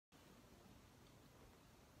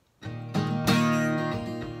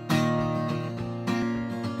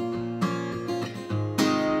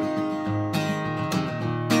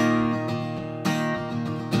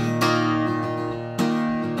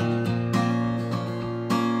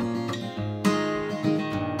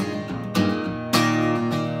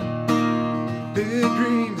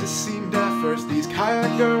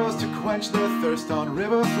quench their thirst on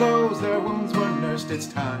river flows. Their wounds were nursed. It's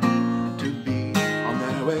time to be on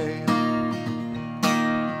their way.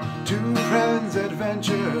 Two friends,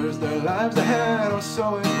 adventurers, their lives ahead, or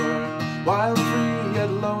so it were. Wild, free,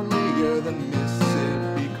 yet lonelier than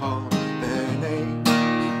Mississippi called their name.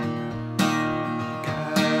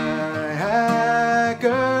 Kayak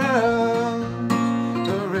Girls,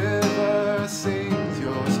 the river sings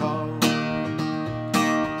your song.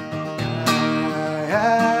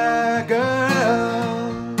 Kayak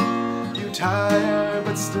Girls, you tire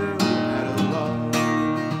but still paddle along.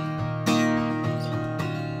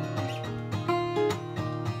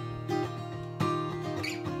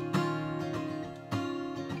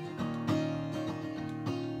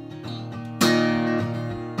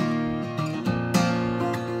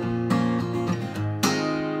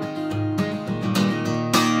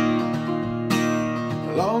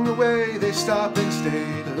 Along the way they stopped and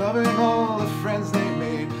stayed, loving all the friends they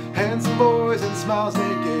made. Handsome boys and smiles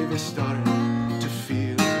they gave. It started to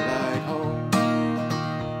feel like home.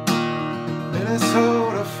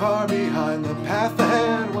 Minnesota far behind, the path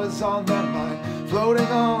ahead was on their mind. Floating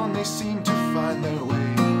on they seemed to find their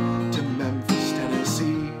way to Memphis,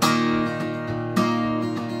 Tennessee.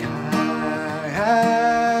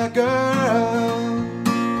 Kayak Girl,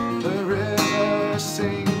 the river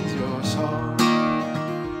sings your song.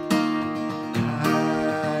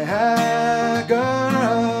 Kayak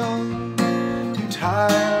Girl, you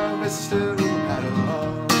tire but still paddle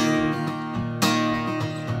along.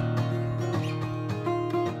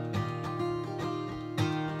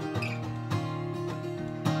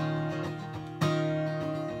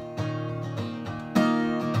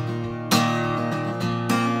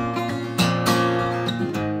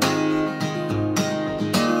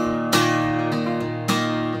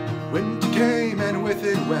 Winter came and with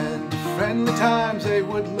it went. Friendly times they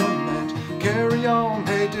would lament. Carry on,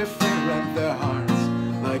 pay different rent. Their hearts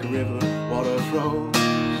like river water flows.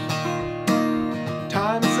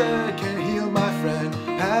 Time said can heal, my friend.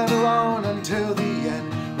 Paddle on until the end.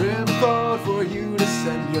 River thought for you to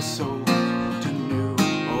send your soul to New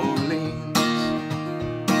Orleans.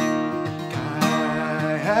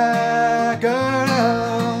 Kayak